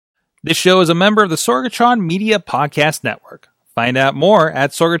This show is a member of the Sorgatron Media Podcast Network. Find out more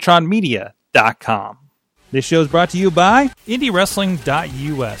at sorgatronmedia.com. This show is brought to you by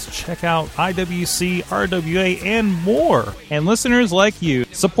IndieWrestling.us. Check out IWC, RWA, and more. And listeners like you,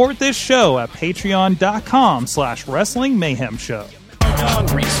 support this show at Patreon.com/Wrestling Mayhem Show.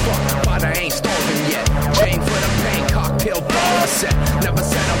 Hungry as fuck, but I ain't starving yet. Chain for the pain, cocktail bar set. Never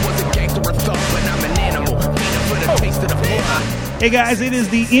said I was a gangster or thug, but I'm an animal. Eating for the taste of the blood. Hey guys, it is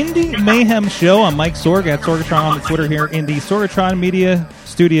the Indie Mayhem Show. I'm Mike Sorg at Sorgatron on the Twitter here in the Sorgatron Media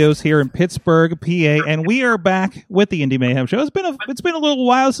Studios here in Pittsburgh, PA, and we are back with the Indie Mayhem Show. It's been a little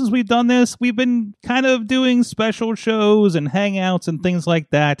while since we've done this. We've been kind of doing special shows and hangouts and things like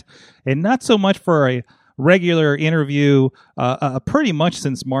that, and not so much for a regular interview pretty much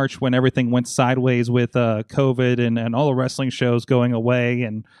since March when everything went sideways with COVID and all the wrestling shows going away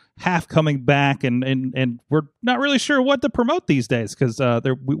and half coming back, and we're not really sure what to promote these days because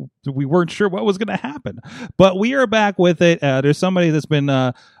we weren't sure what was going to happen. But we are back with it. There's somebody that's been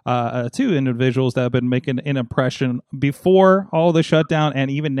two individuals that have been making an impression before all the shutdown and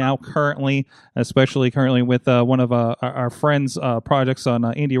even now currently, especially currently with one of our friends' projects on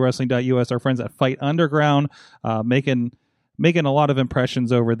IndieWrestling.us, our friends at Fight Underground, making a lot of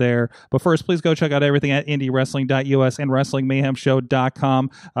impressions over there. But first, please go check out everything at IndieWrestling.us and WrestlingMayhemShow.com.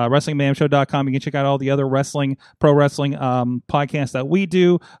 WrestlingMayhemShow.com, you can check out all the other pro wrestling podcasts that we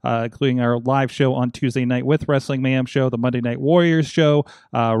do, including our live show on Tuesday night with Wrestling Mayhem Show, the Monday Night Warriors show,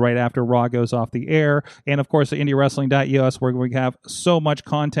 right after Raw goes off the air, and of course, IndieWrestling.us, where we have so much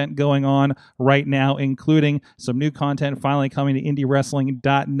content going on right now, including some new content finally coming to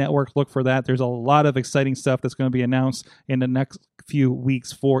IndieWrestling.network. Look for that. There's a lot of exciting stuff that's going to be announced in the next few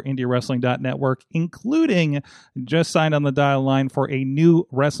weeks for IndieWrestling.network, including just signed on the dial line for a new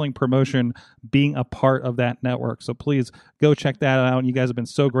wrestling promotion being a part of that network. So please go check that out. And you guys have been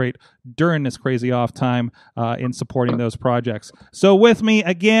so great during this crazy off time in supporting those projects. So with me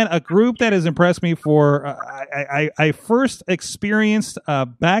again, a group that has impressed me for I first experienced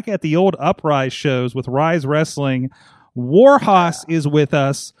back at the old Uprise shows with Rise Wrestling. Warhorse is with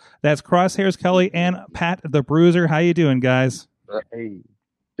us. That's Crosshairs Kelly and Pat the Bruiser. How you doing, guys? Hey,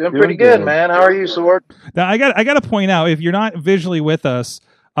 doing pretty good, man. How are you, Sword? Now, I got to point out, if you're not visually with us,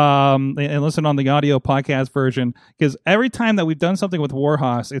 and listen on the audio podcast version, because every time that we've done something with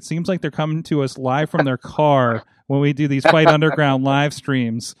Warhorse, it seems like they're coming to us live from their car when we do these Fight Underground live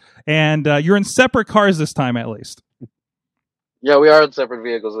streams. And you're in separate cars this time, at least. Yeah, we are in separate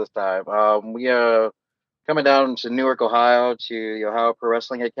vehicles this time. We are coming down to Newark, Ohio, to the Ohio Pro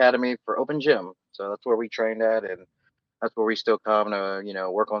Wrestling Academy for Open Gym. So that's where we trained at, and that's where we still come to,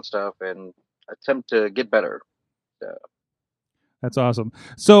 work on stuff and attempt to get better. So that's awesome.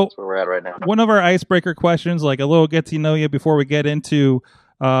 So that's where we're at right now. One of our icebreaker questions, like a little get to know you before we get into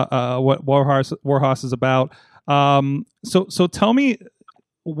what Warhorse is about. So tell me,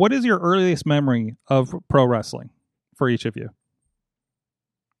 what is your earliest memory of pro wrestling for each of you?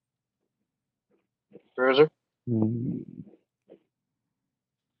 Bruiser? In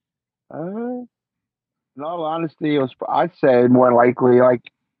all honesty, I'd say more likely like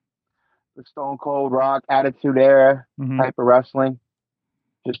the Stone Cold Rock Attitude Era type of wrestling.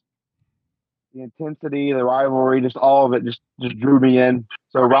 Just the intensity, the rivalry, just all of it just drew me in.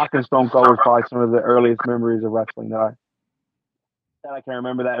 So Rock and Stone Cold was probably some of the earliest memories of wrestling that I can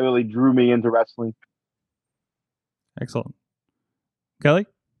remember that really drew me into wrestling. Excellent. Kelly?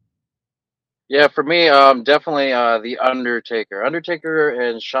 Yeah, for me, definitely The Undertaker. Undertaker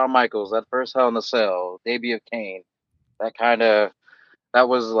and Shawn Michaels, that first Hell in a Cell, debut of Kane. That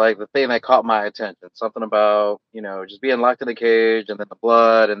was like the thing that caught my attention. Something about, just being locked in the cage and then the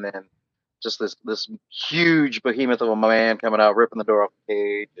blood and then just this huge behemoth of a man coming out, ripping the door off the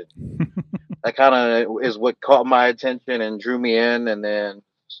cage. And that kind of is what caught my attention and drew me in. And then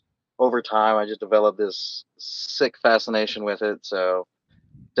over time, I just developed this sick fascination with it. So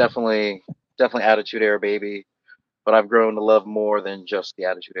definitely Attitude Era, baby. But I've grown to love more than just the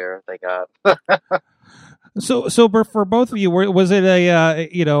Attitude Era, thank God. So for both of you, was it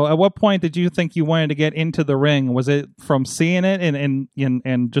at what point did you think you wanted to get into the ring? Was it from seeing it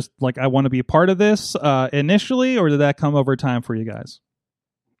and just like, I want to be a part of this initially, or did that come over time for you guys?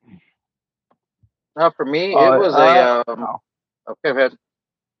 For me, it was no. Okay, go ahead.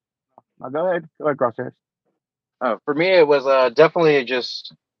 No, go ahead, Crosshairs. For me, it was definitely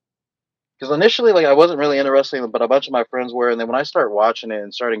just because initially, like, I wasn't really into wrestling, but a bunch of my friends were. And then when I started watching it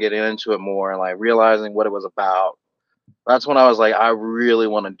and started getting into it more and like realizing what it was about, that's when I was like, I really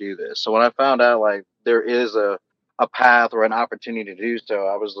want to do this. So when I found out like there is a path or an opportunity to do so,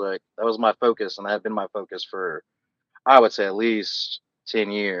 I was like, that was my focus, and that had been my focus for, I would say, at least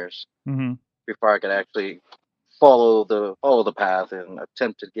 10 years Mm-hmm. before I could actually follow the path and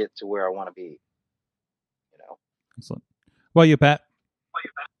attempt to get to where I want to be. Excellent. Well, you, Pat?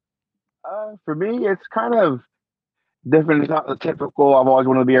 For me, it's kind of different. It's not the typical. I've always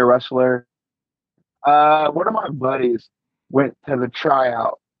wanted to be a wrestler. One of my buddies went to the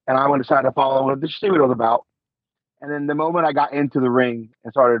tryout, and I went decided to follow what the see what it was about. And then the moment I got into the ring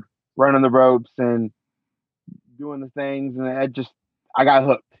and started running the ropes and doing the things, and I got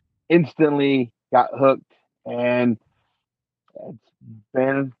hooked. Instantly got hooked, and it's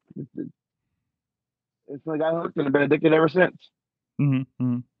been instantly got hooked, and I've been addicted ever since. Mm-hmm.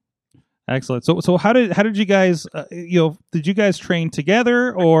 Mm-hmm. Excellent. So how did you guys did you guys train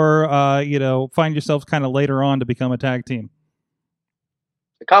together, or find yourselves kind of later on to become a tag team?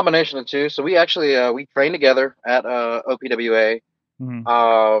 A combination of two. So we actually we trained together at OPWA.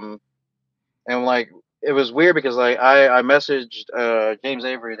 Mm-hmm. And like it was weird because like I messaged James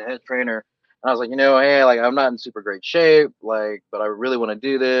Avery, the head trainer, and I was like, hey, like I'm not in super great shape, like, but I really want to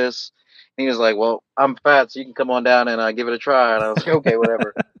do this. And he was like, well, I'm fat, so you can come on down and give it a try. And I was like, okay,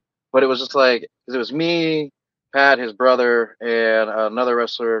 whatever. But it was just like, because it was me, Pat, his brother, and another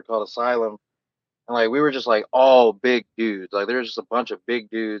wrestler called Asylum. And like, we were just like all big dudes. Like, there was just a bunch of big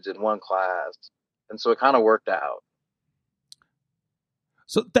dudes in one class. And so it kind of worked out.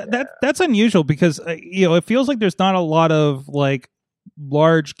 So that's unusual because, it feels like there's not a lot of like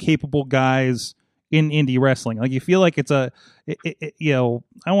large, capable guys in indie wrestling. Like you feel like it's I don't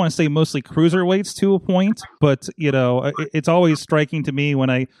want to say mostly cruiserweights to a point, but it's always striking to me when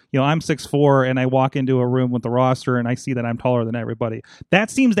I'm 6'4" and I walk into a room with the roster and I see that I'm taller than everybody.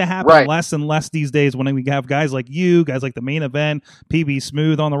 That seems to happen less and less these days when we have guys like you, guys like the Main Event, PB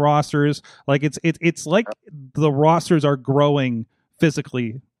Smooth on the rosters. Like it's like the rosters are growing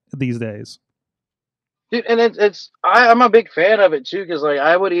physically these days. Dude, and I'm a big fan of it too, because like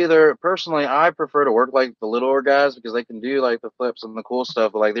I would either personally I prefer to work like the littler guys because they can do like the flips and the cool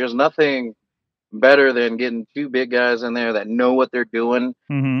stuff, but like there's nothing better than getting two big guys in there that know what they're doing,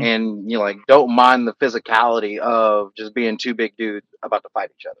 mm-hmm. and like don't mind the physicality of just being two big dudes about to fight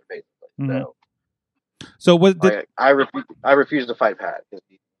each other, basically. Mm-hmm. So what I refuse to fight Pat because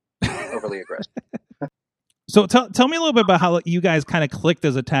he's overly aggressive. So tell me a little bit about how you guys kind of clicked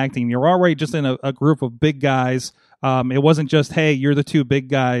as a tag team. You're already just in a group of big guys. It wasn't just, hey, you're the two big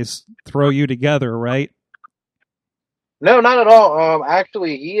guys, throw you together, right? No, not at all.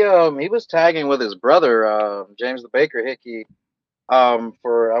 Actually, he was tagging with his brother, James the Baker Hickey,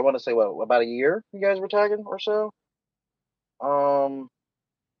 for I want to say about a year. You guys were tagging or so.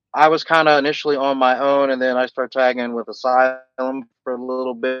 I was kind of initially on my own, and then I started tagging with Asylum for a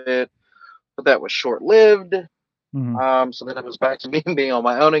little bit, but that was short lived. Mm-hmm. So then it was back to me being on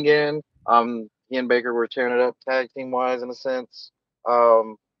my own again. He and Baker were tearing it up tag team wise in a sense. I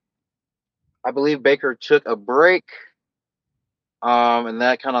believe Baker took a break. And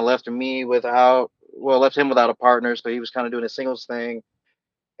that kind of left him without a partner, so he was kind of doing a singles thing.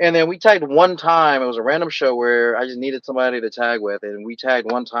 And then we tagged one time. It was a random show where I just needed somebody to tag with, and we tagged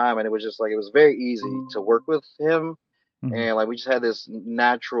one time, and it was just like it was very easy to work with him, Mm-hmm. and like we just had this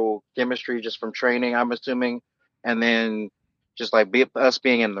natural chemistry just from training, I'm assuming, and then just like us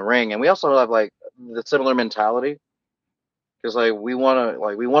being in the ring, and we also have like the similar mentality because like we want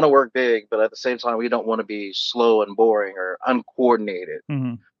to work big, but at the same time we don't want to be slow and boring or uncoordinated.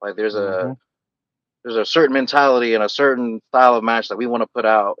 Mm-hmm. Like there's a certain mentality and a certain style of match that we want to put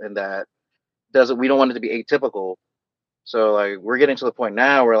out, and that we don't want it to be atypical. So like we're getting to the point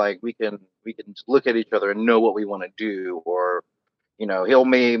now where like we can look at each other and know what we want to do, or he'll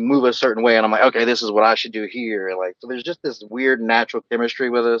may move a certain way and I'm like, okay, this is what I should do here. And like so there's just this weird natural chemistry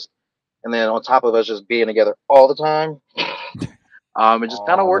with us, and then on top of us just being together all the time, it just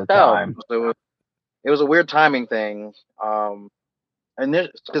kind of worked out. So it was a weird timing thing. And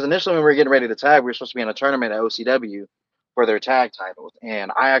because initially when we were getting ready to tag, we were supposed to be in a tournament at OCW for their tag titles,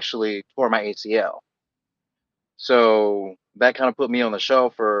 and I actually tore my ACL. So that kind of put me on the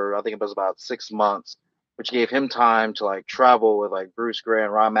shelf for I think it was about 6 months, which gave him time to like travel with like Bruce Gray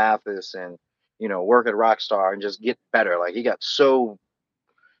and Ron Mathis, and work at Rockstar and just get better. Like he got so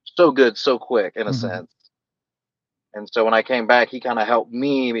good so quick in a sense. And so when I came back, he kind of helped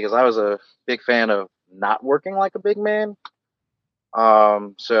me because I was a big fan of not working like a big man.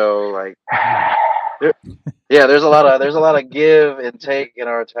 So like, there's a lot of give and take in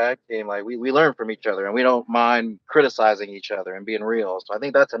our tag team. Like we learn from each other, and we don't mind criticizing each other and being real. So I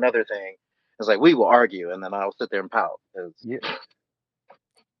think that's another thing. It's like we will argue, and then I'll sit there and pout. Baby.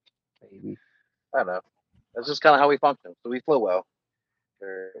 I don't know. That's just kind of how we function. So we flow well.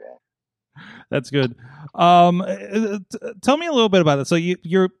 That's good. Tell me a little bit about it. So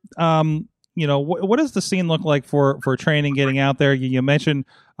you're what does the scene look like for training, getting out there? You mentioned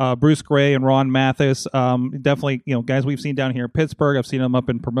Bruce Gray and Ron Mathis. Definitely, guys we've seen down here in Pittsburgh. I've seen them up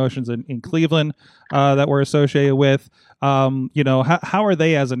in promotions in Cleveland that we're associated with. How are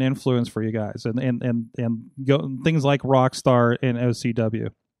they as an influence for you guys, and things like Rockstar and OCW?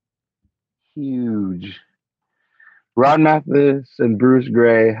 Huge. Ron Mathis and Bruce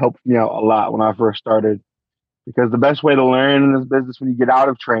Gray helped me out a lot when I first started, because the best way to learn in this business when you get out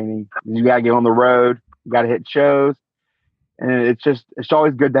of training is you got to get on the road, you got to hit shows. And it's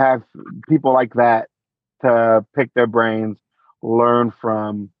always good to have people like that to pick their brains, learn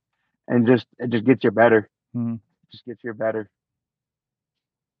from, and just get you better. Mm-hmm. Just get you better.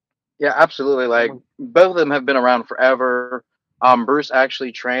 Yeah, absolutely. Like, both of them have been around forever. Bruce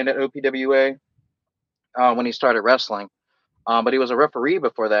actually trained at OPWA when he started wrestling. But he was a referee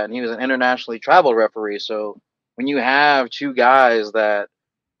before that, and he was an internationally traveled referee. So when you have two guys that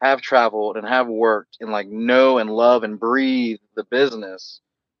have traveled and have worked and like know and love and breathe the business,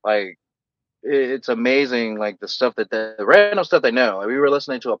 like it's amazing, like the random stuff they know. Like, we were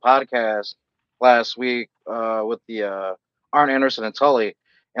listening to a podcast last week with the Arn Anderson and Tully,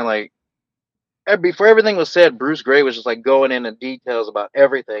 and like before everything was said, Bruce Gray was just like going into details about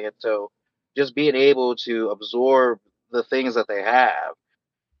everything, and so just being able to absorb the things that they have.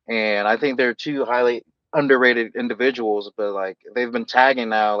 And I think they're two highly underrated individuals, but like they've been tagging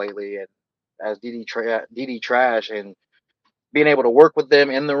now lately as DD Trash, and being able to work with them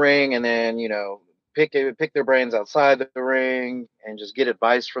in the ring, and then pick their brains outside the ring and just get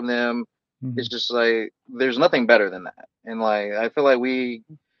advice from them. Mm-hmm. It's just like there's nothing better than that. And like I feel like we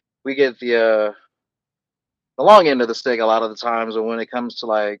get the long end of the stick a lot of the times when it comes to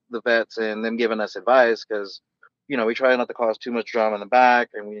like the vets and them giving us advice, because we try not to cause too much drama in the back,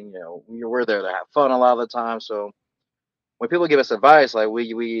 and we're there to have fun a lot of the time. So when people give us advice, like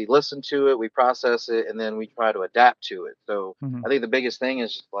we listen to it, we process it, and then we try to adapt to it. So I think the biggest thing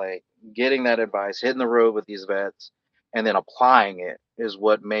is just like getting that advice, hitting the road with these vets, and then applying it is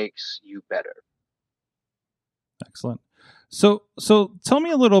what makes you better. Excellent. So tell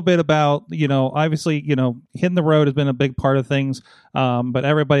me a little bit about, obviously, hitting the road has been a big part of things. But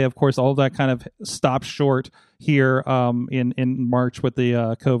everybody, of course, all that kind of stopped short here in March with the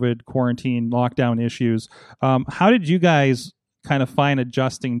COVID quarantine lockdown issues. How did you guys kind of find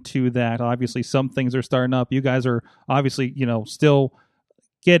adjusting to that? Obviously, some things are starting up. You guys are obviously, still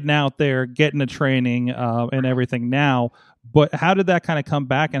getting out there, getting the training and everything now. But how did that kind of come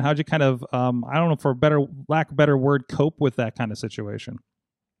back, and how'd you kind of, I don't know, for lack of a better word, cope with that kind of situation?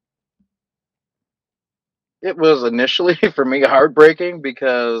 It was initially for me heartbreaking,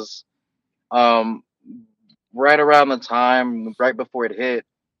 because right around the time, right before it hit,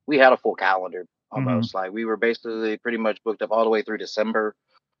 we had a full calendar almost. Like we were basically pretty much booked up all the way through December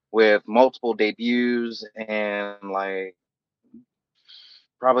with multiple debuts, and like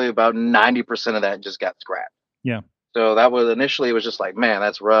probably about 90% of that just got scrapped. Yeah. So that was initially, it was just like, man,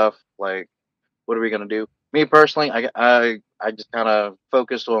 that's rough. Like, what are we going to do? Me personally, I just kind of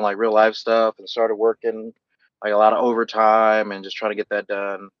focused on like real life stuff and started working like a lot of overtime and just trying to get that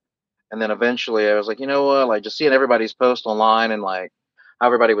done. And then eventually I was like, you know what, like just seeing everybody's post online and like how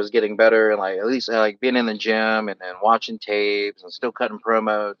everybody was getting better, and like at least like being in the gym and watching tapes and still cutting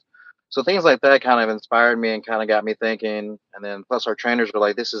promos. So things like that kind of inspired me and kind of got me thinking. And then plus our trainers were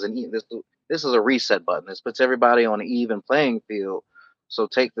like, this is a reset button. This puts everybody on an even playing field. So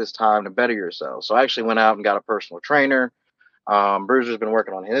take this time to better yourself. So I actually went out and got a personal trainer. Bruiser's been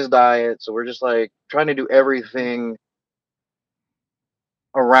working on his diet. So we're just like trying to do everything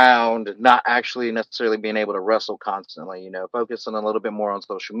around not actually necessarily being able to wrestle constantly, focusing a little bit more on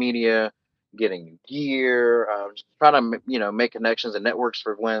social media, getting new gear, just trying to, make connections and networks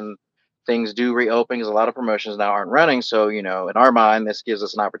for when things do reopen, because a lot of promotions now aren't running. So, in our mind, this gives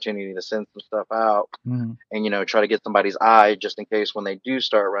us an opportunity to send some stuff out and, try to get somebody's eye just in case when they do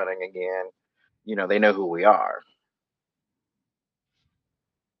start running again, they know who we are.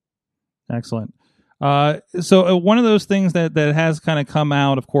 Excellent. So one of those things that has kind of come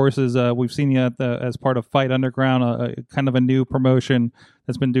out, of course, is we've seen you as part of Fight Underground, kind of a new promotion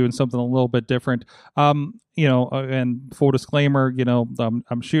that's been doing something a little bit different. And full disclaimer,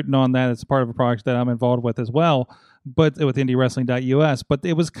 I'm shooting on that. It's part of a project that I'm involved with as well, but with IndieWrestling.us. But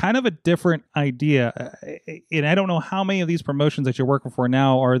it was kind of a different idea, and I don't know how many of these promotions that you're working for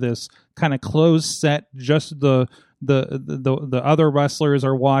now are this kind of closed set, just the other wrestlers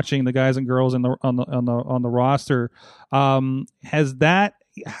are watching, the guys and girls on the roster. Has that,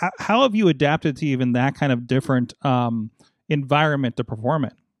 how have you adapted to even that kind of different environment to perform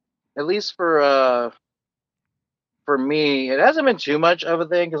in? at least for me, it hasn't been too much of a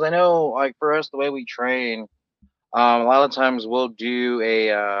thing because I know, like for us, the way we train, a lot of times we'll do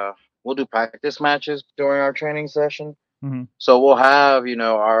practice matches during our training session. Mm-hmm. So we'll have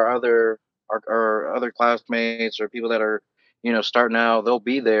our other classmates or people that are starting out. They'll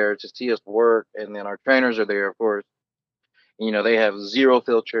be there to see us work, and then our trainers are there, of course. They have zero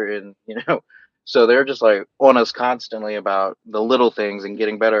filter, and so they're just like on us constantly about the little things and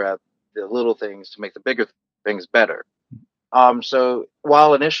getting better at the little things to make the bigger things better. So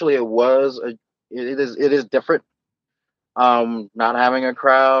while initially it is different, not having a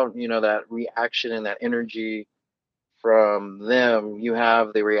crowd, that reaction and that energy from them, you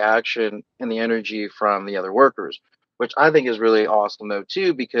have the reaction and the energy from the other workers, which I think is really awesome though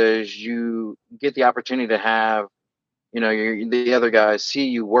too, because you get the opportunity to have, the other guys see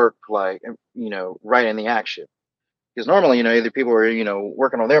you work like, right in the action. Because normally, either people are,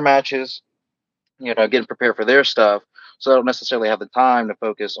 working on their matches, getting prepared for their stuff. So they don't necessarily have the time to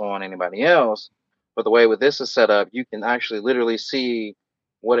focus on anybody else. But the way with this is set up, you can actually literally see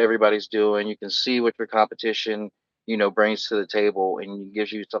what everybody's doing. You can see what your competition, brings to the table, and it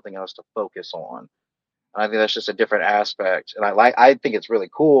gives you something else to focus on. And I think that's just a different aspect, and I think it's really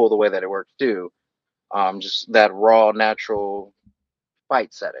cool the way that it works too. Just that raw, natural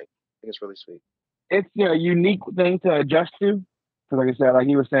fight setting. I think it's really sweet. It's a unique thing to adjust to. Because, like I said, like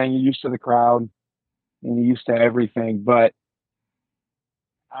he was saying, you're used to the crowd and you're used to everything. But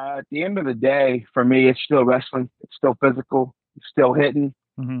at the end of the day, for me, it's still wrestling. It's still physical. It's still hitting.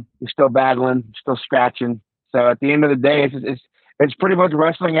 Mm-hmm. You're still battling. You're still scratching. So at the end of the day, it's pretty much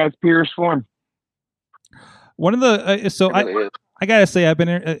wrestling at its purest form. One of the I gotta say, I've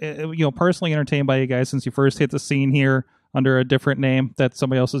been personally entertained by you guys since you first hit the scene here under a different name that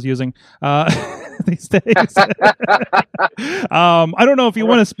somebody else is using these days. I don't know if you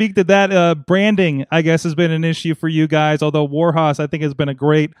want to speak to that. Branding, I guess, has been an issue for you guys, although Warhorse, I think, has been a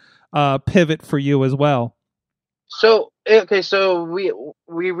great pivot for you as well. So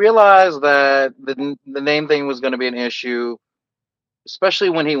we realized that the name thing was going to be an issue, especially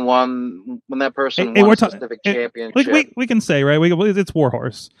when that person won a specific championship. We can say, right? It's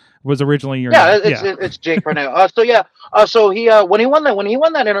Warhorse was originally your name. It's Jake Parnell. So he when he won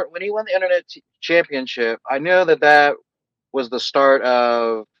the internet championship, I know that was the start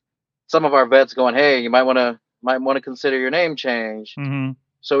of some of our vets going, hey, you might want to consider your name change. Mm-hmm.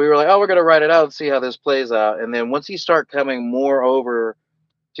 So we were like, oh, we're gonna write it out and see how this plays out. And then once he start coming more over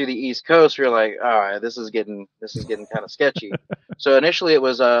to the East Coast, we were like, all right, this is getting kind of sketchy. So initially it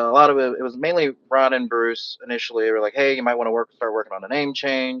was a lot of it. It was mainly Ron and Bruce. Initially, they were like, hey, you might want to start working on a name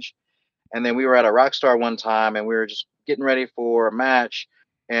change. And then we were at a Rockstar one time, and we were just getting ready for a match.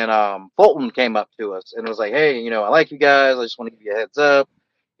 And Fulton came up to us and was like, hey, I like you guys. I just want to give you a heads up.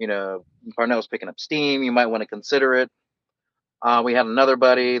 Parnell's picking up steam. You might want to consider it. We had another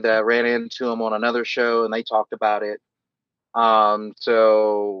buddy that ran into him on another show, and they talked about it.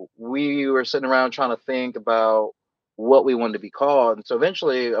 So we were sitting around trying to think about what we wanted to be called. And so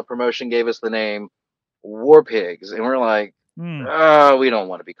eventually a promotion gave us the name War Pigs. And we're like, we don't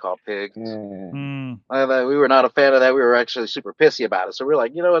want to be called pigs. We were not a fan of that. We were actually super pissy about it. So we're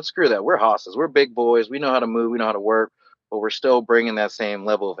like, you know what? Screw that. We're hosses. We're big boys. We know how to move. We know how to work, but we're still bringing that same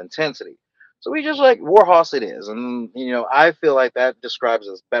level of intensity. So we just like Warhorse it is. And, I feel like that describes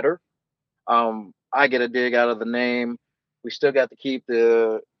us better. I get a dig out of the name. We still got to keep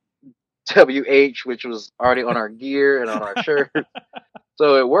the WH, which was already on our gear and on our shirt.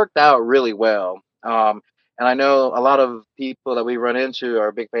 So it worked out really well. And I know a lot of people that we run into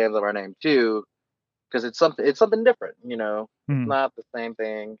are big fans of our name too, because it's something different, It's not the same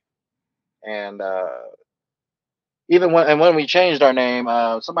thing. And even when we changed our name,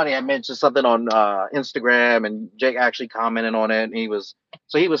 somebody had mentioned something on Instagram, and Jake actually commented on it, and he was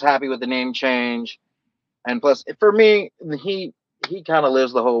happy with the name change. And plus, for me, he kind of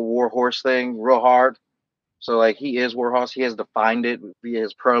lives the whole Warhorse thing real hard. So like, he is Warhorse. He has defined it via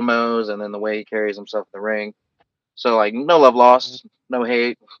his promos and then the way he carries himself in the ring. So like, no love lost, no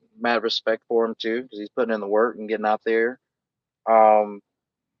hate, mad respect for him too, because he's putting in the work and getting out there.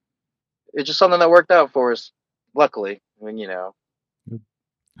 It's just something that worked out for us, luckily. I mean,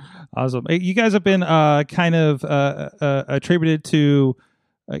 Awesome. You guys have been kind of attributed to.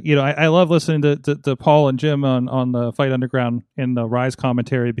 I love listening to Paul and Jim on the Fight Underground in the Rise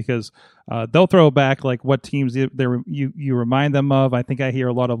commentary, because they'll throw back like what teams you remind them of. I think I hear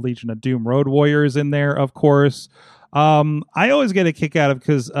a lot of Legion of Doom Road Warriors in there, of course. I always get a kick out of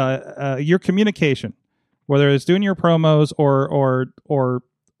because your communication, whether it's doing your promos or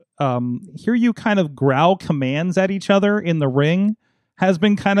hear you kind of growl commands at each other in the ring. has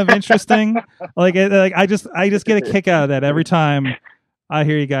been kind of interesting. like I just get a kick out of that every time I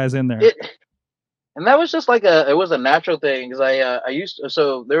hear you guys in there. And that was just like it was a natural thing because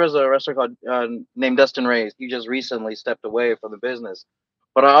so there was a wrestler called named Dustin Reyes. He just recently stepped away from the business,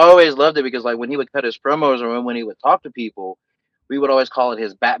 but I always loved it because like when he would cut his promos or when he would talk to people, we would always call it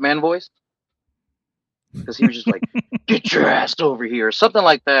his Batman voice because he was just like, "Get your ass over here," or something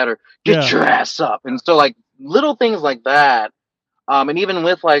like that, or "Get your ass up." And so like little things like that, and even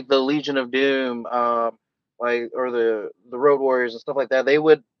with like the Legion of Doom, like or the Road Warriors and stuff like that, they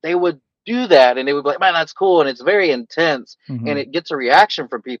would do that and they would be like, man, that's cool, and it's very intense, and it gets a reaction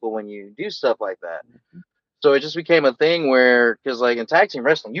from people when you do stuff like that. So it just became a thing where, because like in tag team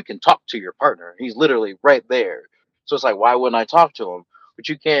wrestling, you can talk to your partner, he's literally right there. So it's like, why wouldn't I talk to him? But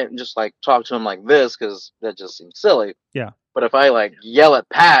you can't just like talk to him like this because that just seems silly. But if I like yell at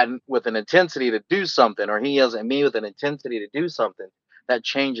Pat with an intensity to do something, or he yells at me with an intensity to do something, that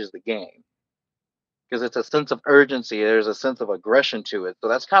changes the game. Because it's a sense of urgency. There's a sense of aggression to it. So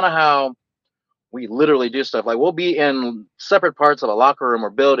that's kind of how we literally do stuff. Like we'll be in separate parts of a locker room or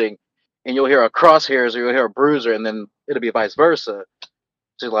building, and you'll hear a crosshairs or you'll hear a bruiser, and then it'll be vice versa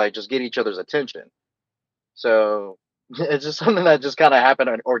to like just get each other's attention. So it's just something that just kind of happened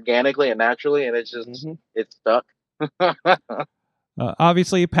organically and naturally, and it's just it's stuck.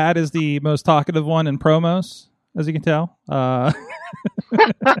 Obviously, Pat is the most talkative one in promos, as you can tell. So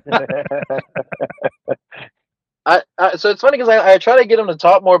it's funny because I try to get him to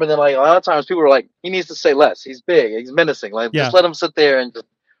talk more, but then like a lot of times people are like, he needs to say less. He's big. He's menacing. Like just let him sit there and just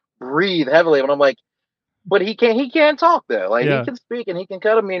breathe heavily. And I'm like, but he can't talk though. Like he can speak and he can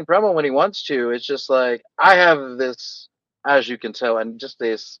cut a mean promo when he wants to. It's just like I have this, as you can tell, and just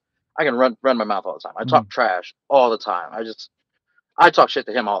this. I can run my mouth all the time. I talk trash all the time. I talk shit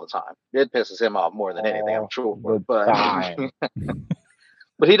to him all the time. It pisses him off more than anything, I'm sure. But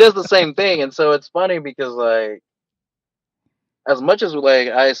but he does the same thing, and so it's funny because like as much as like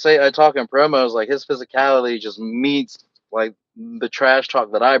I talk in promos, like his physicality just meets like the trash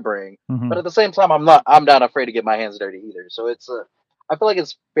talk that I bring. But at the same time, I'm not afraid to get my hands dirty either. So it's I feel like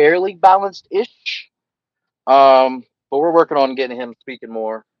it's fairly balanced ish. But we're working on getting him speaking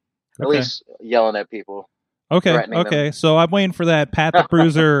more, at least yelling at people. Okay. Them. So I'm waiting for that Pat the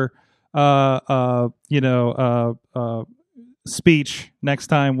Bruiser, speech next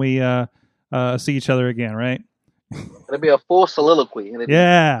time we see each other again, right? It'll be a full soliloquy.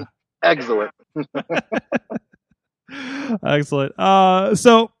 Yeah. Excellent. Excellent.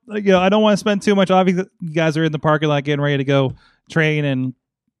 So I don't want to spend too much. Obviously, you guys are in the parking lot getting ready to go train and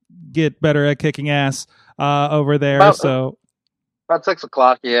get better at kicking ass over there. About 6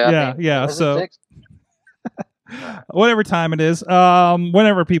 o'clock. Yeah. So. Whatever time it is,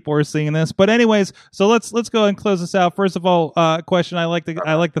 whenever people are seeing this. But anyways, so let's go and close this out. First of all, question I like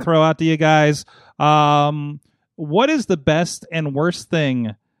to throw out to you guys. What is the best and worst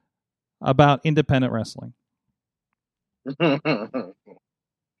thing about independent wrestling? I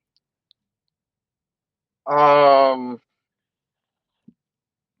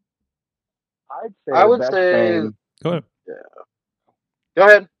would say go ahead. Yeah. Go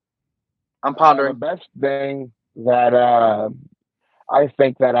ahead. I'm pondering. The best thing that I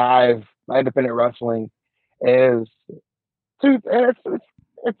think that my independent wrestling is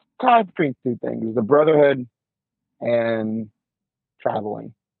it's tied between two things: the brotherhood and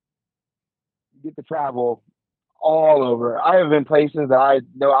traveling. You get to travel all over. I have been places that I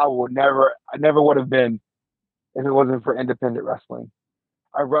know I never would have been if it wasn't for independent wrestling.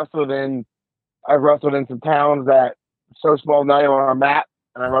 I've wrestled in some towns that are so small, not even on our map.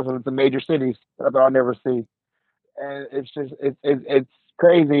 And I wrestled in some major cities that I thought I'd never see. And it's just, it's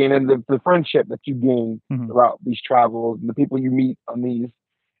crazy. And then the friendship that you gain throughout these travels and the people you meet in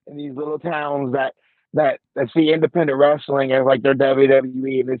these little towns that see independent wrestling as like their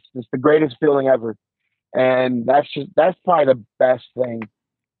WWE. And it's just the greatest feeling ever. And that's probably the best thing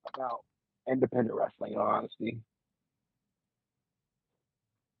about independent wrestling, in all honesty.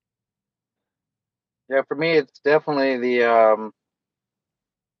 Yeah, for me, it's definitely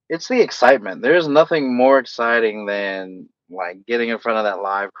it's the excitement. There's nothing more exciting than like getting in front of that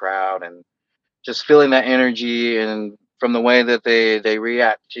live crowd and just feeling that energy, and from the way that they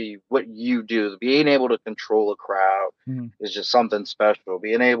react to what you do. Being able to control a crowd is just something special.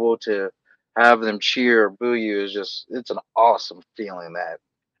 Being able to have them cheer or boo you is it's an awesome feeling that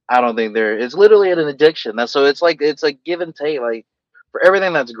I don't think it's literally an addiction. It's like give and take. Like for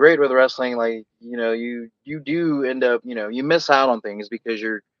everything that's great with wrestling, like, you do end up, you miss out on things because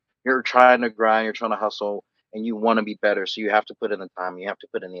you're trying to grind, you're trying to hustle, and you want to be better. So you have to put in the time, you have to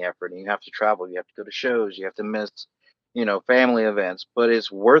put in the effort, and you have to travel, you have to go to shows, you have to miss, family events. But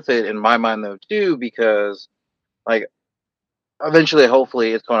it's worth it in my mind though too, because like eventually,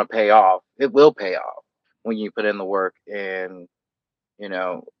 hopefully, it's going to pay off. It will pay off when you put in the work, and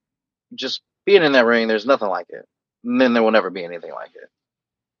just being in that ring. There's nothing like it. And then there will never be anything like it.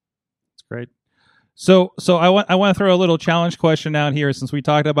 That's great. So I want to throw a little challenge question out here, since we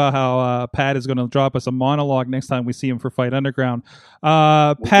talked about how Pat is going to drop us a monologue next time we see him for Fight Underground.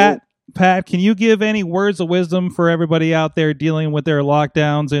 Pat, can you give any words of wisdom for everybody out there dealing with their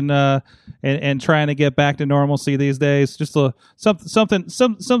lockdowns and trying to get back to normalcy these days? Just something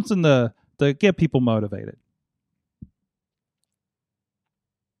to get people motivated.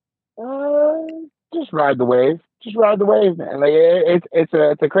 Just ride the wave. Just ride the wave, man. Like it's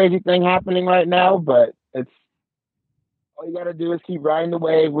a crazy thing happening right now, but it's all you got to do is keep riding the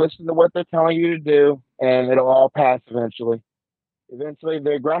wave, listen to what they're telling you to do, and it'll all pass eventually. Eventually,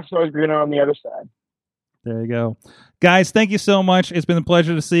 the grass is always greener on the other side. There you go. Guys, thank you so much. It's been a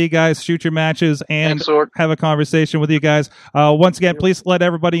pleasure to see you guys shoot your matches and have a conversation with you guys. Once again, please let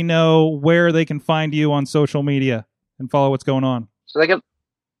everybody know where they can find you on social media and follow what's going on. So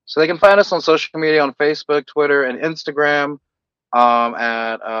they can find us on social media on Facebook, Twitter, and Instagram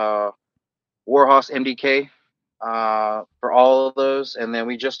at Warhorse MDK for all of those. And then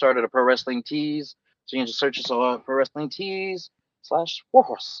we just started a Pro Wrestling Tees. So you can just search us on Pro Wrestling Tees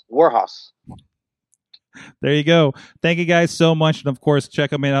 /Warhorse. There you go. Thank you guys so much. And of course, check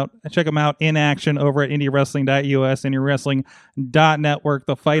them out in action over at IndieWrestling.us, IndieWrestling.network,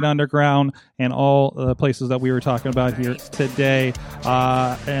 the Fight Underground, and all the places that we were talking about here today.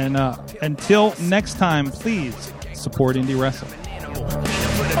 And until next time, please support indie wrestling.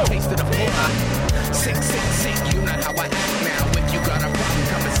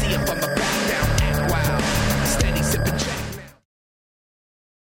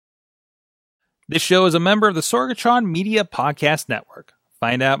 This show is a member of the Sorgatron Media Podcast Network.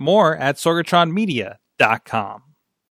 Find out more at sorgatronmedia.com.